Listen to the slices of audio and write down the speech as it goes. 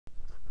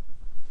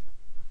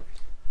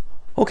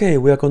Okay,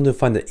 we are going to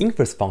find the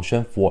inverse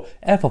function for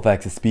f of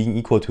x is being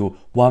equal to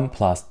 1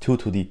 plus 2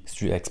 to the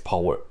 3x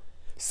power.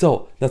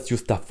 So let's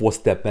use the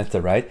four-step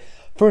method, right?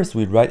 First,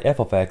 we write f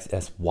of x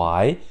as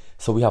y.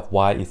 So we have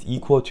y is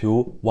equal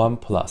to 1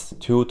 plus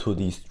 2 to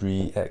the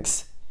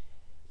 3x.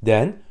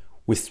 Then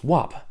we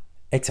swap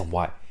x and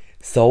y.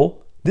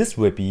 So this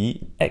will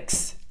be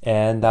x,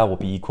 and that will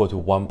be equal to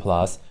 1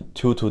 plus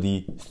 2 to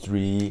the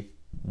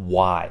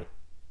 3y.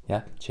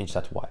 Yeah, change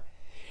that to y.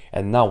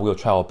 And now we'll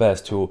try our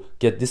best to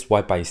get this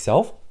y by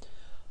itself.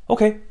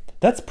 Okay,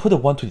 let's put a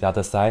 1 to the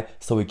other side,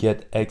 so we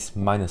get x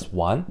minus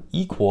 1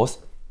 equals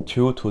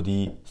 2 to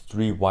the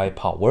 3y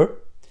power.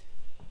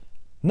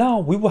 Now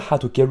we will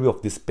have to get rid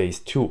of this base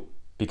 2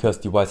 because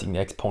the y is in the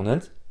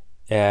exponent,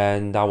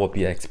 and that will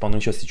be an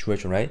exponential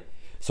situation, right?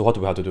 So what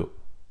do we have to do?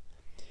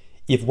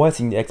 If y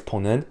is in the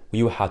exponent,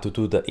 we will have to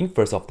do the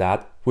inverse of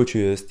that, which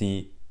is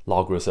the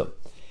logarithm.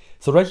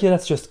 So right here,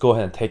 let's just go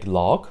ahead and take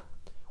log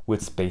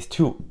with base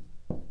 2.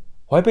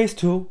 Why base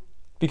 2?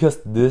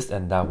 Because this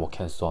and that will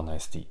cancel out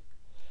nicely.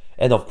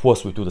 And of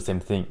course, we do the same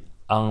thing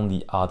on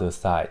the other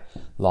side,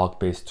 log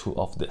base 2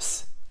 of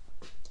this.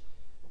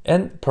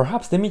 And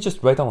perhaps let me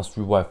just write down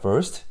 3y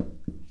first.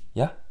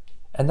 Yeah,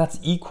 and that's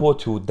equal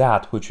to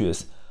that, which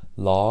is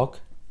log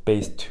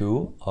base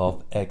 2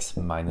 of x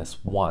minus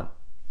 1.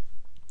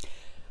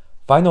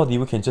 Finally,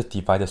 we can just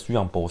divide the 3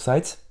 on both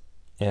sides.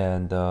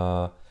 And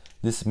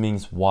this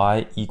means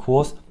y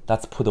equals,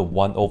 let's put a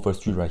 1 over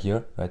 3 right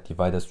here, right?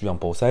 Divide the 3 on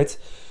both sides.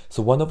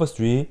 So 1 over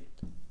 3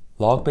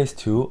 log base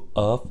 2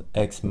 of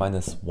x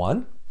minus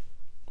 1.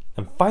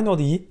 And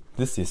finally,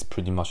 this is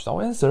pretty much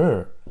our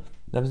answer.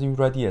 Let me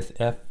write it as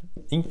f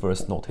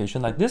inverse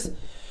notation like this.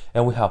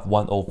 And we have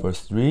 1 over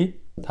 3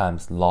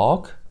 times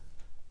log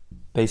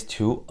base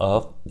 2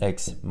 of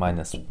x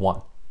minus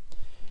 1.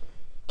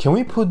 Can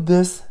we put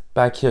this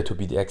back here to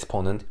be the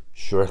exponent?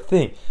 Sure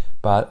thing.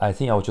 But I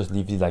think I'll just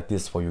leave it like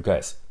this for you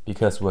guys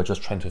because we're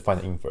just trying to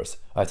find the inverse.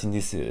 I think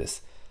this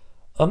is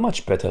a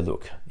much better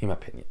look, in my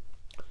opinion.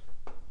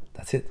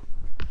 That's it.